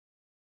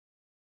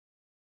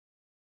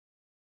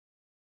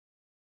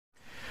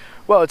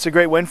Well, it's a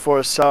great win for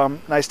us.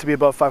 Nice to be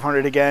above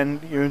 500 again.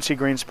 UNC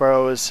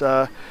Greensboro is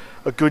a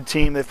good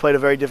team. They've played a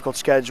very difficult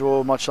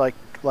schedule, much like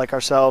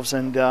ourselves,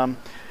 and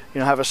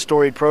have a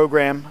storied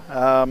program.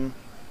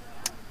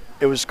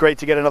 It was great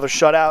to get another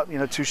shutout.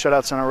 2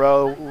 shutouts in a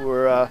row.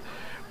 We're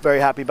very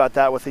happy about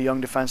that with the young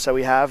defense that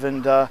we have,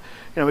 and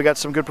we got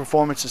some good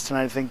performances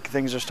tonight. I think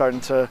things are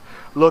starting to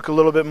look a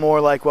little bit more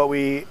like what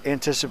we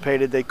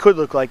anticipated they could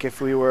look like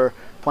if we were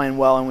playing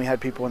well and we had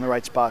people in the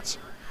right spots.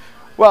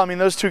 Well, I mean,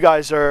 those 2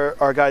 guys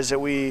are guys that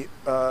we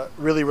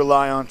really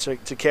rely on to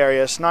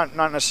carry us. Not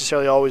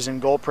necessarily always in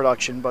goal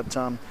production, but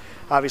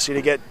obviously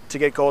to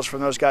get goals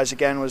from those guys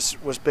again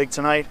was big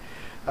tonight.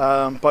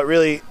 But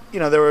really,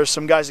 there were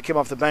some guys that came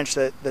off the bench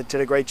that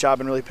did a great job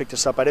and really picked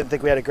us up. I didn't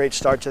think we had a great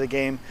start to the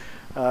game.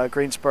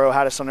 Greensboro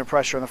had us under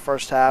pressure in the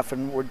first half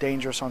and were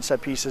dangerous on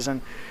set pieces,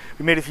 and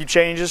we made a few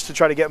changes to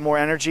try to get more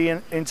energy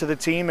into the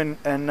team.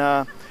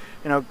 And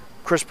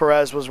Chris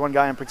Perez was one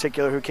guy in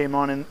particular who came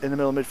on in the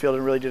middle of midfield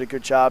and really did a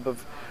good job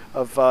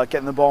of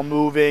getting the ball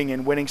moving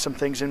and winning some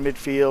things in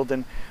midfield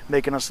and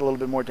making us a little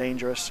bit more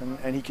dangerous.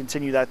 And he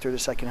continued that through the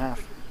second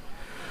half.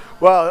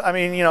 Well, I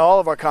mean, all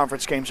of our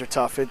conference games are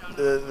tough.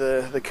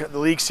 The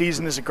league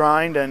season is a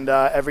grind, and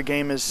every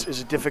game is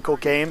a difficult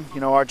game.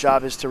 Our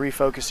job is to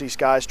refocus these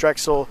guys.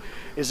 Drexel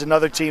is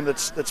another team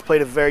that's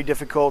played a very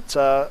difficult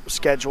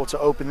schedule to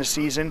open the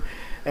season,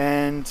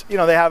 and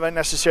they haven't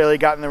necessarily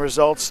gotten the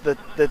results that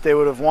they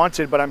would have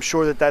wanted, but I'm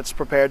sure that's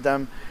prepared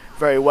them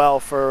very well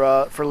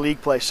for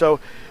league play. So,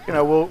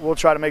 we'll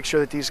try to make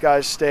sure that these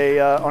guys stay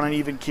on an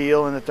even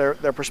keel and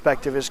that their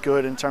perspective is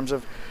good in terms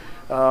of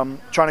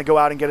trying to go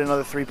out and get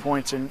another 3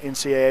 points in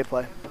CAA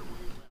play.